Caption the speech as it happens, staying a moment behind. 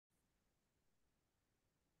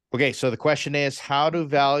Okay, so the question is how to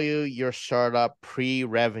value your startup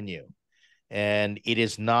pre-revenue. And it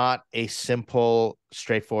is not a simple,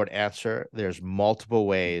 straightforward answer. There's multiple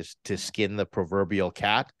ways to skin the proverbial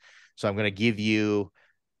cat. So I'm going to give you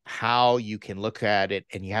how you can look at it,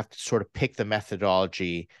 and you have to sort of pick the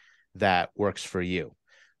methodology that works for you.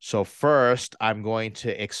 So first, I'm going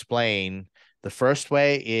to explain the first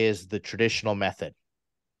way is the traditional method.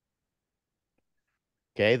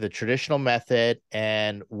 Okay, the traditional method.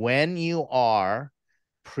 And when you are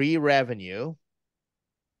pre-revenue,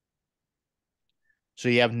 so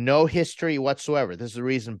you have no history whatsoever. This is the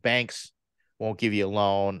reason banks won't give you a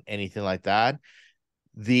loan, anything like that.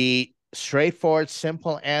 The straightforward,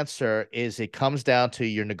 simple answer is it comes down to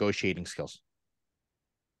your negotiating skills.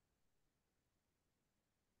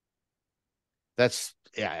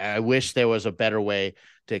 I wish there was a better way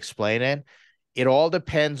to explain it. It all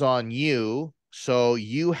depends on you. So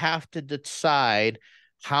you have to decide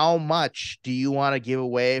how much do you want to give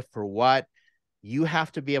away for what. You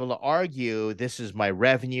have to be able to argue, this is my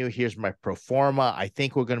revenue, here's my pro forma, I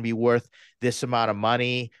think we're going to be worth this amount of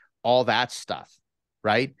money, all that stuff,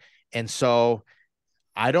 right? And so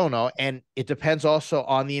I don't know. And it depends also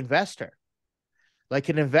on the investor. Like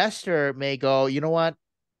an investor may go, you know what?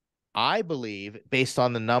 I believe based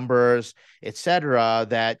on the numbers, et cetera,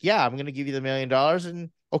 that yeah, I'm going to give you the $1 million, and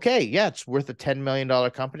okay, yeah, it's worth a $10 million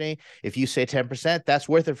company. If you say 10%, that's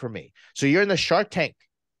worth it for me. So you're in the Shark Tank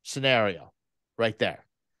scenario right there.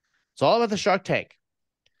 It's all about the Shark Tank.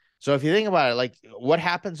 So if you think about it, like what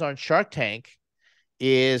happens on Shark Tank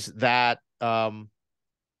is that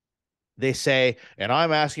they say, and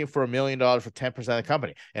I'm asking for $1 million for 10% of the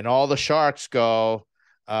company, and all the sharks go,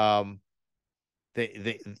 um,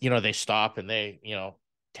 they stop and they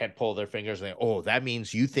tent pull their fingers and they, oh, that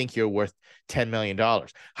means you think you're worth $10 million.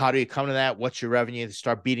 How do you come to that? What's your revenue? They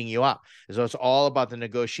start beating you up. So it's all about the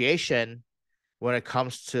negotiation when it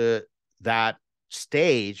comes to that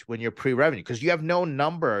stage when you're pre-revenue, because you have no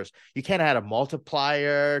numbers. You can't add a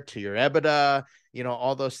multiplier to your EBITDA,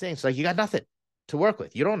 all those things. Like you got nothing to work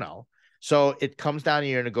with. You don't know. So it comes down to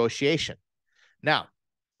your negotiation. Now,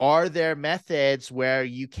 are there methods where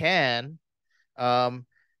you can um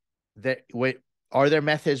that wait are there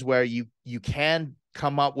methods where you can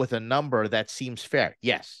come up with a number that seems fair?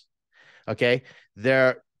 Yes. Okay.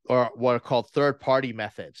 There are what are called third party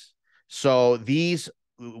methods. So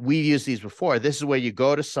we've used these before. This is where you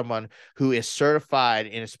go to someone who is certified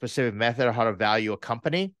in a specific method of how to value a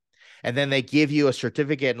company. And then they give you a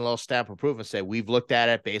certificate and a little stamp of approval and say, we've looked at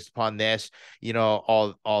it based upon this,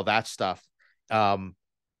 all that stuff. Um,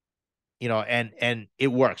 and it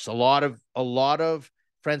works. A lot of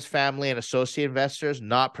friends, family, and associate investors,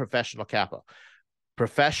 not professional capital.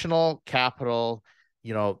 Professional capital,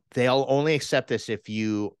 they'll only accept this if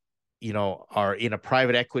are in a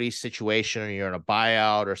private equity situation, or you're in a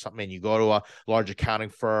buyout or something, and you go to a large accounting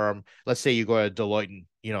firm. Let's say you go to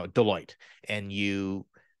Deloitte, and you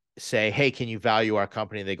say, hey, can you value our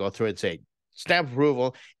company? And they go through it and say, stamp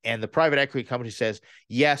approval. And the private equity company says,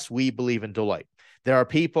 yes, we believe in Deloitte. There are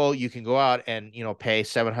people you can go out and, pay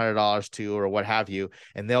 $700 to, or what have you,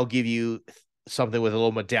 and they'll give you something with a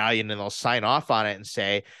little medallion, and they'll sign off on it and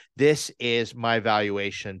say, this is my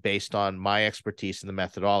valuation based on my expertise in the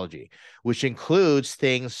methodology, which includes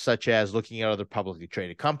things such as looking at other publicly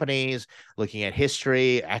traded companies, looking at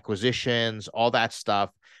history, acquisitions, all that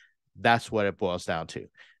stuff. That's what it boils down to.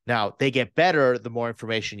 Now, they get better the more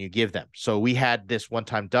information you give them. So we had this one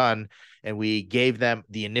time done, and we gave them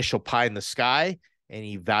the initial pie in the sky, and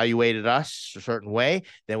he evaluated us a certain way.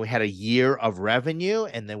 Then we had a year of revenue,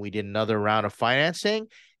 and then we did another round of financing.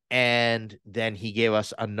 And then he gave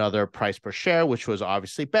us another price per share, which was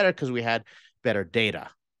obviously better because we had better data,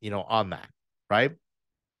 on that, right?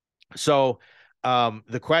 So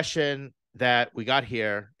the question that we got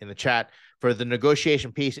here in the chat for the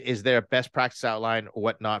negotiation piece, is there a best practice outline or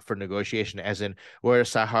whatnot for negotiation, as in where does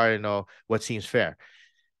Sahara know what seems fair?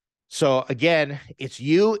 So again, it's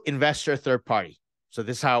you, investor, third party. So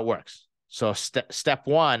this is how it works. So step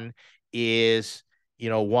one is,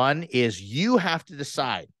 you have to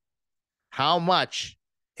decide how much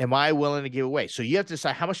am I willing to give away. So you have to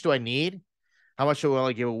decide, how much do I need? How much do I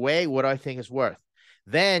want to give away? What do I think is worth?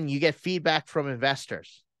 Then you get feedback from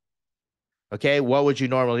investors. Okay, what would you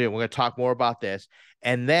normally do? We're going to talk more about this.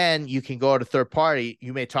 And then you can go to third party.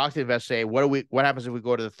 You may talk to the investor, say, what happens if we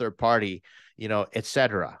go to the third party, et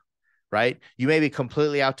cetera. Right? You may be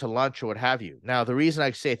completely out to lunch or what have you. Now, the reason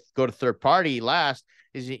I say go to third party last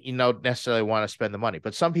is you don't necessarily want to spend the money,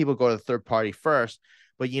 but some people go to the third party first,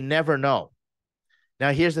 but you never know.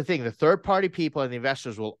 Now, here's the thing: the third party people and the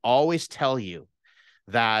investors will always tell you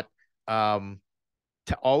that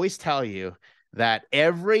to always tell you that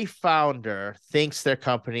every founder thinks their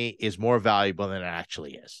company is more valuable than it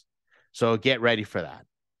actually is. So get ready for that.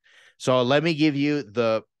 So let me give you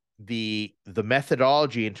the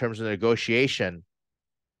methodology in terms of negotiation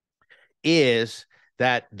is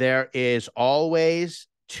that there is always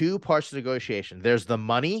two parts of negotiation. There's the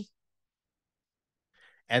money,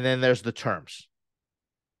 and then there's the terms.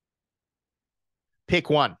 Pick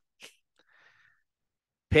one.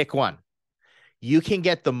 Pick one. You can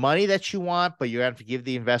get the money that you want, but you have to give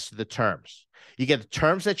the investor the terms. You get the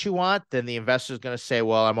terms that you want, then the investor is going to say,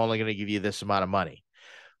 well, I'm only going to give you this amount of money.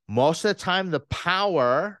 Most of the time, the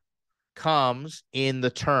power comes in the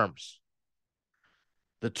terms.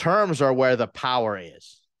 The terms are where the power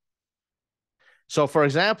is. So, for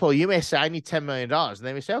example, you may say, I need $10 million. And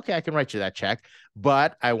they may say, okay, I can write you that check,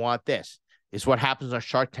 but I want this. It's what happens on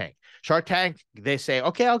Shark Tank. Shark Tank, they say,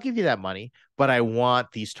 okay, I'll give you that money, but I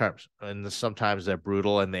want these terms. And sometimes they're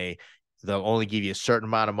brutal and they'll only give you a certain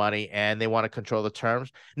amount of money and they want to control the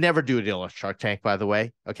terms. Never do a deal on Shark Tank, by the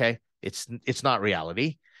way. Okay. It's not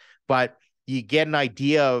reality, but you get an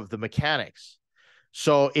idea of the mechanics.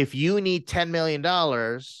 So if you need $10 million,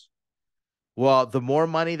 well, the more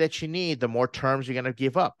money that you need, the more terms you're going to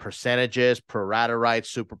give up. Percentages, pro rata rights,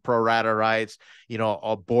 super pro rata rights,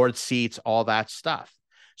 board seats, all that stuff.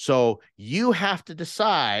 So you have to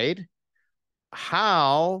decide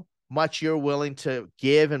how much you're willing to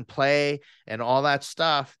give and play and all that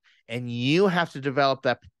stuff. And you have to develop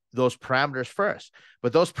those parameters first.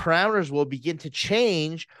 But those parameters will begin to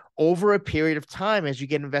change over a period of time as you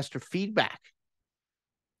get investor feedback.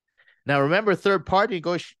 Now, remember, third-party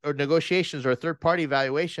negotiations or third-party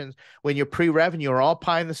evaluations, when you're pre-revenue, are all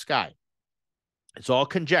pie in the sky. It's all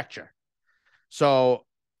conjecture. So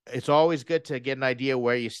it's always good to get an idea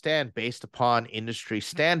where you stand based upon industry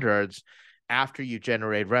standards after you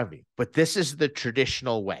generate revenue. But this is the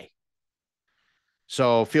traditional way.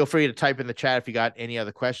 So feel free to type in the chat if you got any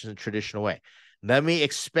other questions in traditional way. Let me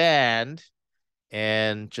expand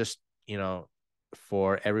and just,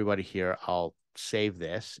 for everybody here, I'll save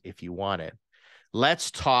this if you want it. Let's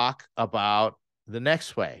talk about the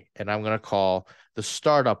next way, and I'm going to call the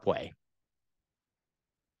startup way.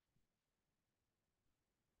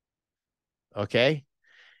 Okay.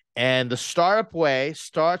 And the startup way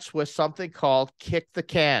starts with something called kick the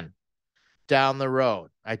can down the road.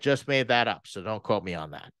 I just made that up, so don't quote me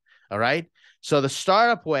on that. All right. So the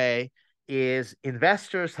startup way is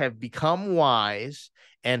investors have become wise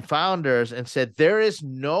and founders and said, there is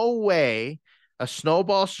no way, a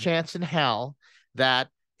snowball's chance in hell, that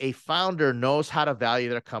a founder knows how to value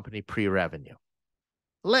their company pre-revenue.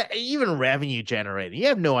 Even revenue generating, you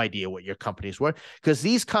have no idea what your company's worth, because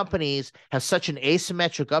these companies have such an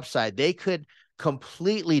asymmetric upside. They could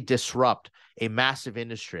completely disrupt a massive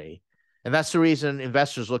industry. And that's the reason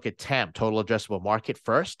investors look at TAM, total addressable market,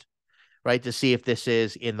 first, right, to see if this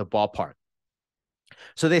is in the ballpark.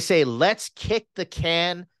 So they say, let's kick the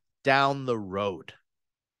can down the road.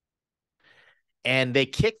 And they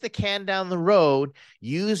kick the can down the road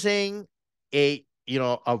using a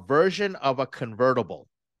version of a convertible.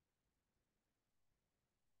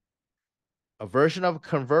 A version of a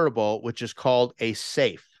convertible, which is called a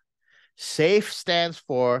SAFE. SAFE stands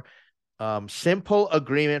for Simple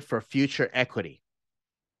Agreement for Future Equity.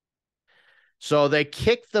 So they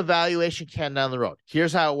kick the valuation can down the road.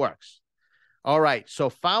 Here's how it works. All right,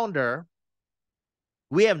 so founder,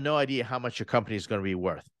 we have no idea how much your company is going to be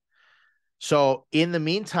worth. So in the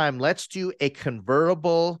meantime, let's do a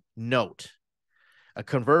convertible note, a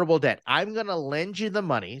convertible debt. I'm going to lend you the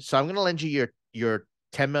money. So I'm going to lend you your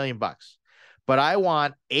 10 million bucks, but I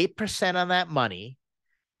want 8% on that money.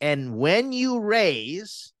 And when you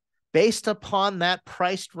raise, based upon that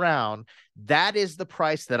priced round, that is the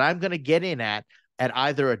price that I'm going to get in at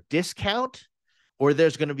either a discount or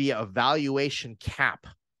there's going to be a valuation cap.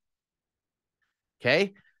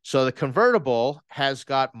 Okay. So the convertible has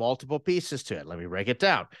got multiple pieces to it. Let me break it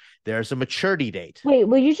down. There's a maturity date. Wait,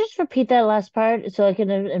 will you just repeat that last part? So like an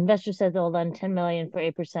investor says they'll lend 10 million for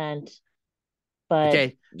 8%, but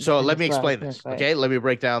okay, so let me slow explain this. Okay, let me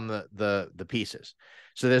break down the pieces.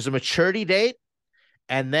 So there's a maturity date,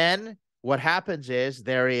 and then what happens is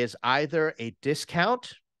there is either a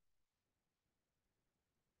discount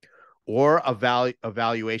or a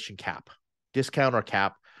valuation cap, discount or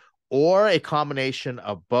cap, or a combination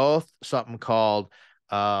of both, something called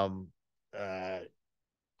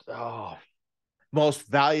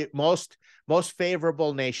most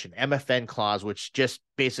favorable nation, MFN clause, which just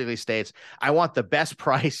basically states, I want the best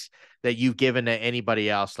price that you've given to anybody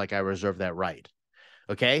else, like I reserve that right.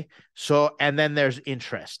 Okay, so and then there's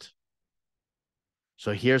interest.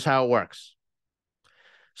 So here's how it works.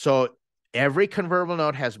 So every convertible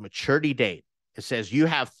note has a maturity date. It says you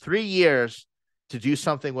have 3 years to do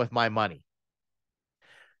something with my money.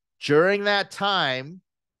 During that time,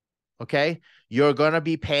 okay, you're going to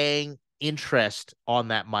be paying interest on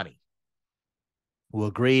that money. We'll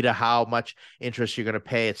agree to how much interest you're going to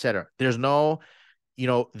pay, et cetera. There's no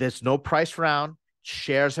price round.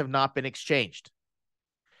 Shares have not been exchanged.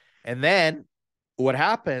 And then what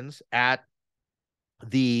happens at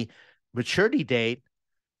the maturity date,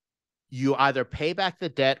 you either pay back the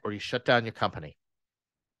debt or you shut down your company.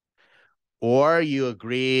 Or you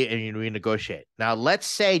agree and you renegotiate. Now, let's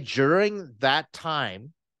say during that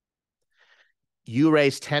time, you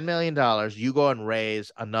raise $10 million, you go and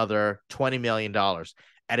raise another $20 million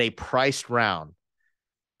at a priced round,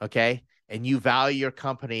 okay? And you value your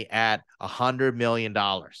company at $100 million,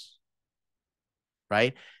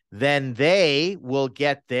 right? Then they will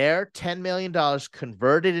get their $10 million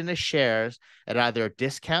converted into shares at either a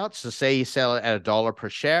discount. So say you sell it at $1 per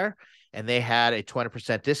share and they had a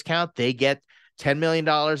 20% discount, they get $10 million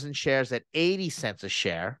in shares at 80 cents a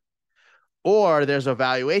share. Or there's a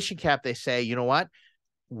valuation cap. They say, you know what?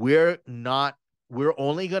 We're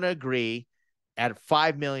only going to agree at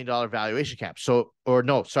 $5 million valuation cap. So, or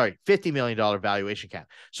no, sorry, $50 million valuation cap.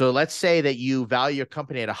 So let's say that you value your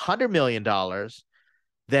company at $100 million.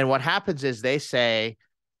 Then what happens is they say,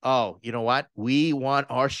 oh, you know what? We want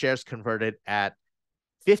our shares converted at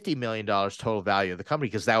 $50 million total value of the company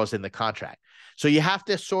because that was in the contract. So you have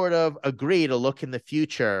to sort of agree to look in the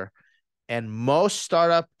future. And most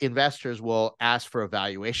startup investors will ask for a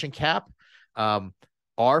valuation cap.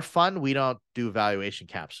 Our fund, we don't do valuation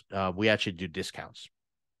caps. We actually do discounts.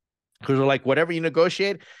 Because we're like, whatever you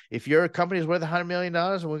negotiate, if your company is worth $100 million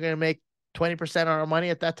and we're going to make 20% on our money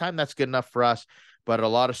at that time, that's good enough for us. But a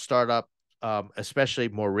lot of startup, especially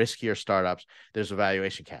more riskier startups, there's a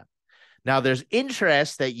valuation cap. Now, there's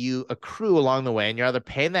interest that you accrue along the way, and you're either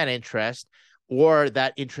paying that interest or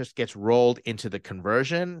that interest gets rolled into the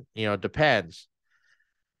conversion. Depends.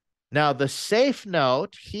 Now, the safe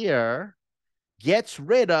note here gets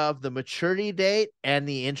rid of the maturity date and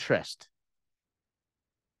the interest.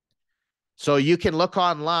 So you can look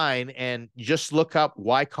online and just look up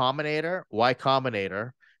Y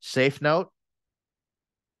Combinator, safe note,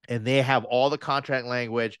 and they have all the contract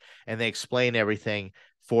language and they explain everything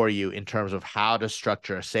for you in terms of how to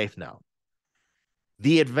structure a safe note.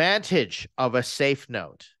 The advantage of a safe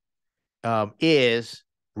note is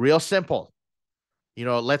real simple.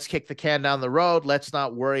 Let's kick the can down the road. Let's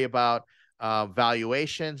not worry about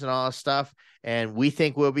valuations and all that stuff. And we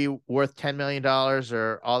think we'll be worth $10 million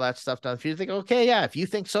or all that stuff down the future. Think, okay, yeah, if you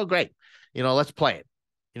think so, great. Let's play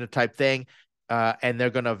it, type thing. And they're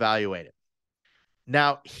going to evaluate it.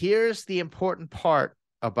 Now, here's the important part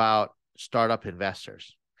about startup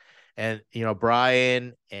investors. And,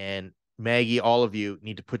 Brian and Maggie, all of you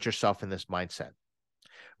need to put yourself in this mindset.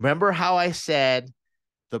 Remember how I said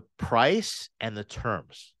the price and the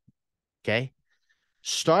terms, okay?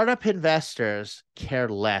 Startup investors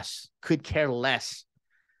could care less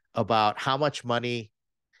about how much money.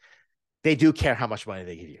 They do care how much money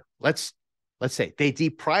they give you. Let's say they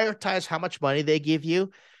deprioritize how much money they give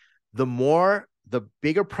you. The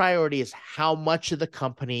bigger priority is how much of the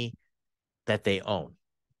company that they own.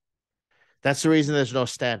 That's the reason there's no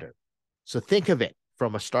standard. So think of it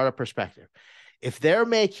from a startup perspective. If they're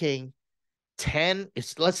making 10,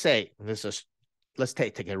 let's take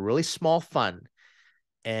a really small fund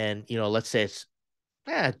and, let's say it's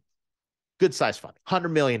good size fund,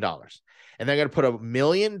 $100 million. And they're going to put $1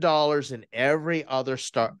 million in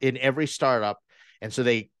every startup. And so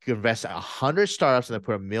they invest 100 startups and they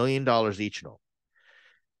put $1 million each in them.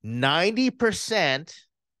 90%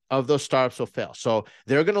 of those startups will fail. So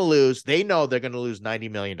they're going to lose. They know they're going to lose $90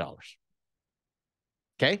 million.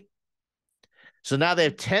 Okay. So now they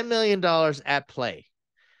have $10 million at play.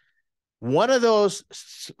 One of those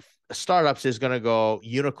startups is going to go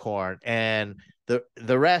unicorn, and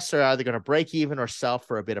the rest are either going to break even or sell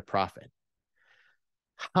for a bit of profit.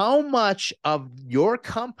 How much of your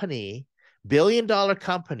company, billion-dollar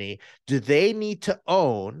company, do they need to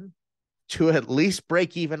own to at least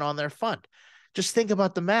break even on their fund? Just think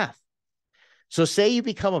about the math. So say you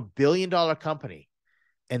become a billion-dollar company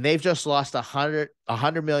and they've just lost $100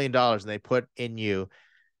 million and they put in you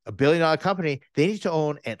a billion-dollar company. They need to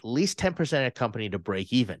own at least 10% of the company to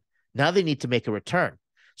break even. Now they need to make a return.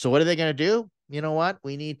 So what are they going to do? You know what?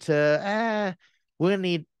 We're going to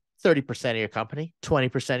need 30% of your company,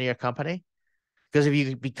 20% of your company. Because if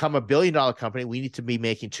you become a billion-dollar company, we need to be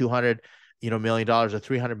making $200 million or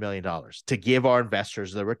 $300 million to give our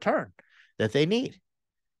investors the return that they need,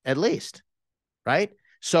 at least, right?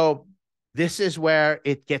 So This is where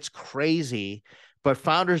it gets crazy, but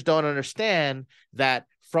founders don't understand that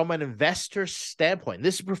from an investor standpoint,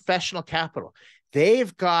 this is professional capital.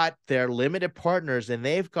 They've got their limited partners and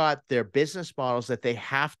they've got their business models that they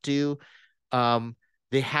have to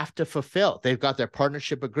fulfill. They've got their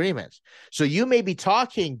partnership agreements. So you may be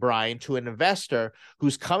talking, Brian, to an investor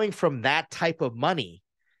who's coming from that type of money,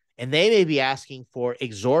 and they may be asking for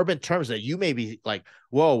exorbitant terms that you may be like,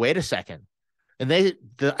 whoa, wait a second. And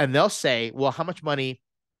they'll say, well, how much money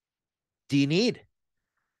do you need?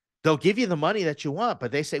 They'll give you the money that you want,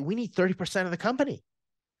 but they say, we need 30% of the company,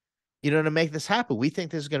 to make this happen. We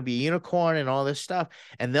think this is going to be a unicorn and all this stuff.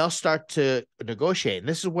 And they'll start to negotiate. And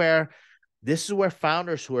this is where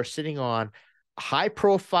founders who are sitting on high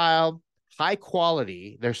profile, high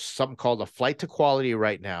quality, there's something called a flight to quality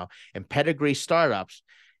right now, and pedigree startups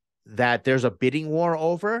that there's a bidding war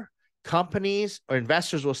over. Companies or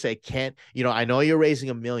investors will say, I know you're raising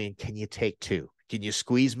 $1 million. Can you take 2? Can you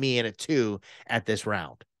squeeze me in at 2 at this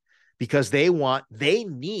round? Because they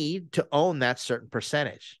need to own that certain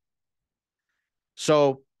percentage.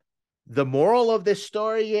 So the moral of this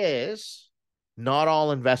story is not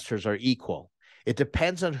all investors are equal. It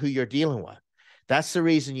depends on who you're dealing with. That's the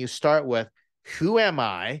reason you start with, who am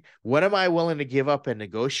I? What am I willing to give up and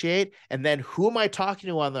negotiate? And then who am I talking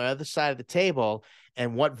to on the other side of the table?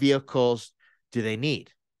 And what vehicles do they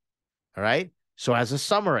need? All right. So as a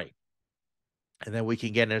summary, and then we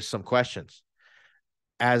can get into some questions.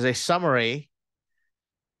 As a summary,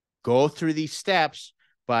 go through these steps,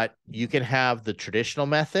 but you can have the traditional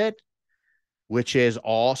method, which is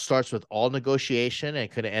starts with all negotiation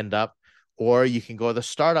and could end up, or you can go the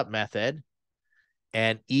startup method,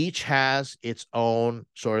 and each has its own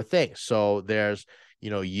sort of thing. So there's,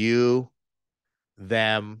 you,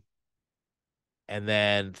 them, and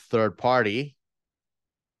then third party.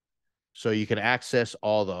 So you can access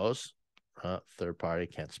all those. Third party,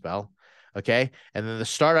 can't spell. Okay. And then the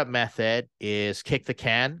startup method is kick the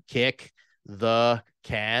can.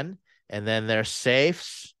 And then there's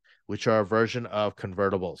safes, which are a version of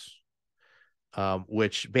convertibles,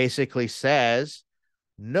 which basically says,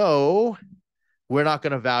 no, we're not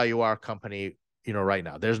going to value our company, right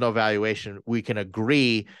now. There's no valuation. We can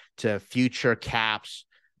agree to future caps.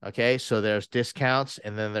 Okay. So there's discounts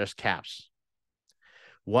and then there's caps.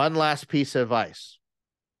 One last piece of advice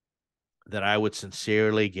that I would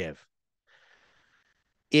sincerely give.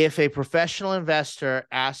 If a professional investor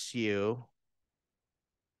asks you,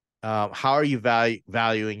 how are you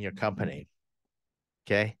valuing your company?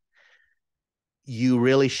 Okay. You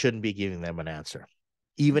really shouldn't be giving them an answer,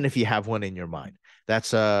 even if you have one in your mind.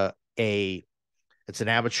 That's it's an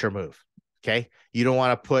amateur move. Okay. You don't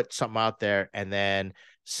want to put something out there and then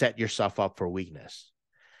set yourself up for weakness.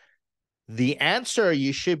 The answer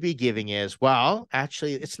you should be giving is, well,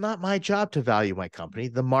 actually, it's not my job to value my company.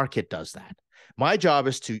 The market does that. My job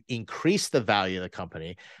is to increase the value of the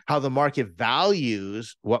company. How the market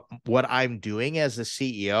values what I'm doing as the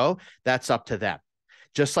CEO, that's up to them.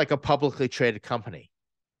 Just like a publicly traded company,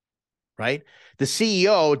 right? The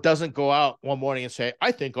CEO doesn't go out one morning and say,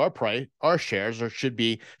 I think our shares should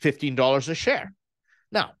be $15 a share.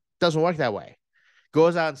 No, it doesn't work that way.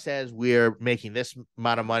 Goes out and says, we're making this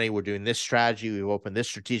amount of money, we're doing this strategy, we've opened this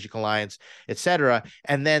strategic alliance, etc.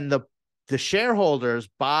 And then the shareholders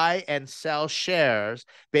buy and sell shares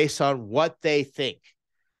based on what they think,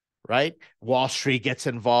 right? Wall Street gets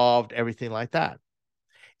involved, everything like that.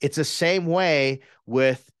 It's the same way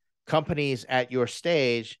with companies at your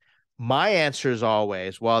stage. My answer is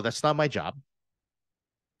always, well, that's not my job.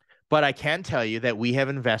 But I can tell you that we have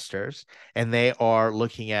investors and they are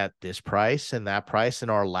looking at this price and that price. And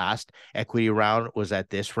our last equity round was at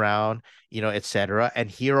this round, et cetera. And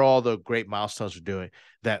here are all the great milestones we're doing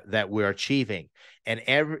that we're achieving. And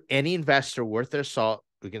any investor worth their salt,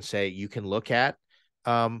 we can say, you can look at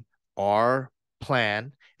our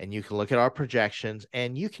plan and you can look at our projections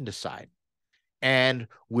and you can decide. And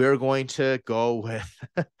we're going to go with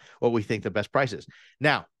what we think the best price is.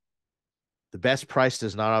 Now, the best price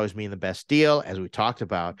does not always mean the best deal, as we talked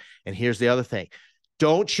about. And here's the other thing.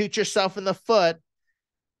 Don't shoot yourself in the foot.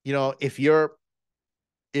 If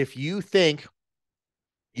you think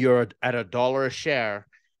you're at $1 a share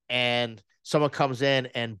and someone comes in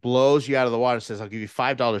and blows you out of the water and says, I'll give you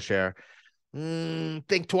 $5 a share,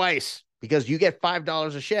 think twice, because you get $5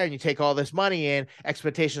 a share and you take all this money in,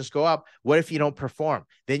 expectations go up. What if you don't perform?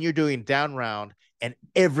 Then you're doing down round and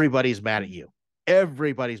everybody's mad at you.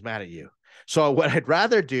 Everybody's mad at you. So what I'd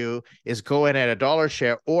rather do is go in at $1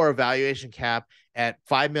 share or a valuation cap at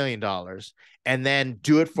 $5 million and then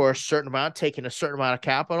do it for a certain amount, taking a certain amount of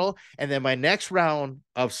capital. And then my next round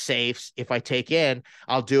of safes, if I take in,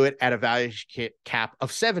 I'll do it at a value cap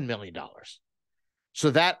of $7 million.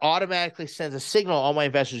 So that automatically sends a signal to all my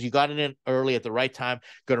investors. You got it in early at the right time,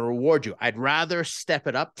 going to reward you. I'd rather step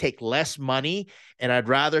it up, take less money, and I'd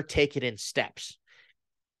rather take it in steps.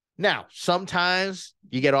 Now, sometimes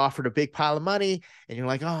you get offered a big pile of money and you're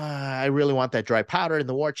like, oh, I really want that dry powder in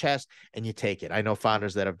the war chest, and you take it. I know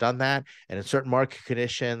founders that have done that. And in certain market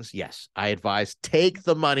conditions, yes, I advise take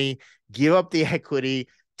the money, give up the equity,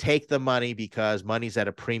 take the money, because money's at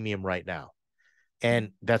a premium right now.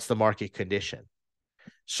 And that's the market condition.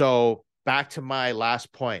 So back to my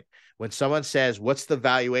last point, when someone says, what's the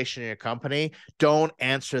valuation in your company? Don't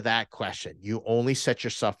answer that question. You only set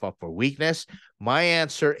yourself up for weakness. My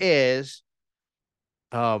answer is,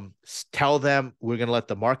 tell them we're going to let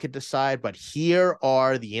the market decide, but here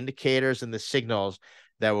are the indicators and the signals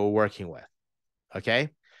that we're working with. Okay.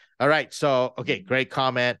 All right. So, okay, great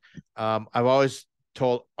comment. I've always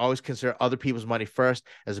consider other people's money first.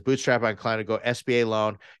 As a bootstrap, I'm inclined to go SBA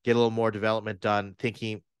loan, get a little more development done,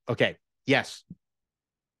 thinking, okay, yes.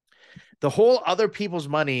 The whole other people's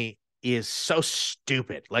money is so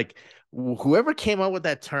stupid. Like, whoever came up with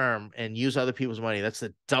that term and use other people's money, that's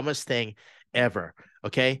the dumbest thing ever.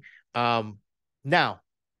 Okay. Now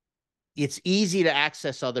it's easy to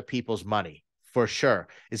access other people's money for sure.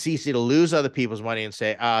 It's easy to lose other people's money and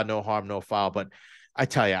say, no harm, no foul. But I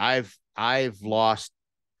tell you, I've lost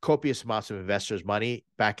copious amounts of investors' money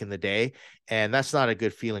back in the day, and that's not a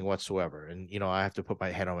good feeling whatsoever. And, I have to put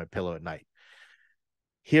my head on my pillow at night.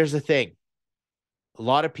 Here's the thing. A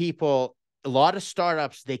lot of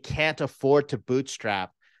startups, they can't afford to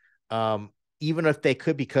bootstrap, even if they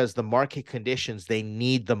could, because the market conditions, they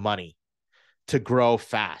need the money to grow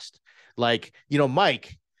fast. Like,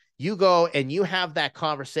 Mike, you go and you have that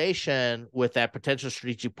conversation with that potential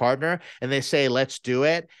strategic partner, and they say, let's do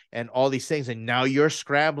it, and all these things. And now you're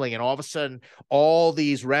scrambling, and all of a sudden, all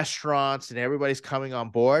these restaurants and everybody's coming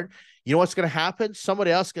on board. You know what's going to happen? Somebody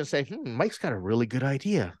else is going to say, Mike's got a really good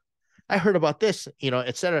idea. I heard about this,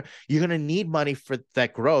 et cetera. You're going to need money for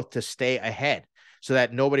that growth to stay ahead, so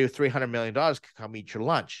that nobody with $300 million can come eat your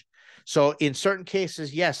lunch. So in certain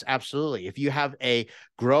cases, yes, absolutely. If you have a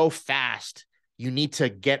grow fast, you need to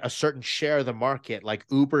get a certain share of the market like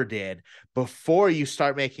Uber did before you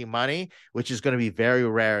start making money, which is going to be very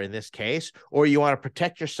rare in this case, or you want to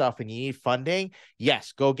protect yourself and you need funding.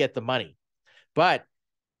 Yes, go get the money. But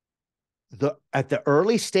at the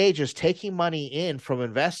early stages, taking money in from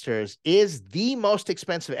investors is the most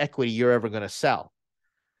expensive equity you're ever going to sell.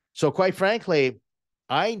 So quite frankly,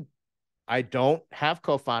 I don't have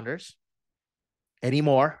co-founders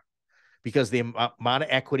anymore because the amount of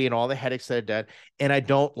equity and all the headaches that are done. And I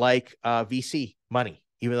don't like VC money,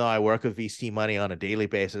 even though I work with VC money on a daily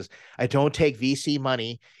basis. I don't take VC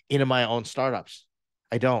money into my own startups.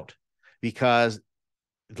 I don't, because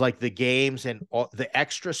like the games and all the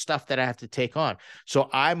extra stuff that I have to take on. So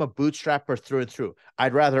I'm a bootstrapper through and through.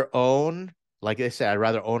 I'd rather own, like I said, I'd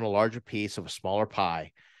rather own a larger piece of a smaller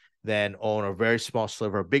pie than own a very small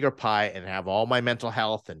sliver, a bigger pie, and have all my mental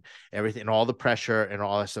health and everything, and all the pressure and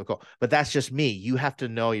all that stuff go. But that's just me. You have to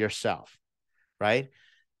know yourself, right?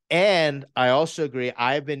 And I also agree,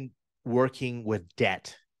 I've been working with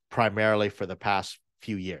debt primarily for the past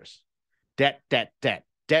few years. Debt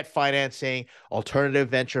financing, alternative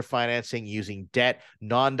venture financing, using debt,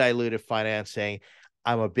 non-dilutive financing.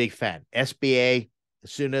 I'm a big fan. SBA,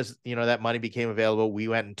 as soon as, that money became available, we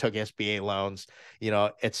went and took SBA loans,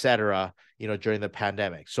 et cetera, during the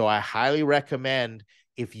pandemic. So I highly recommend,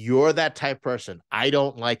 if you're that type of person, I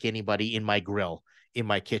don't like anybody in my grill, in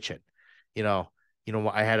my kitchen.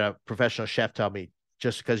 I had a professional chef tell me,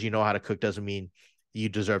 just because you know how to cook doesn't mean you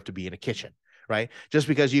deserve to be in a kitchen, right? Just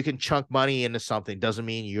because you can chunk money into something doesn't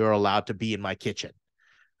mean you're allowed to be in my kitchen,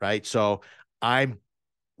 right? So I'm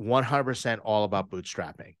 100% all about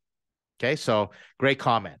bootstrapping. Okay, so great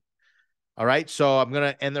comment. All right, so I'm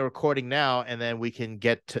going to end the recording now, and then we can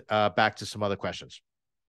get back to some other questions.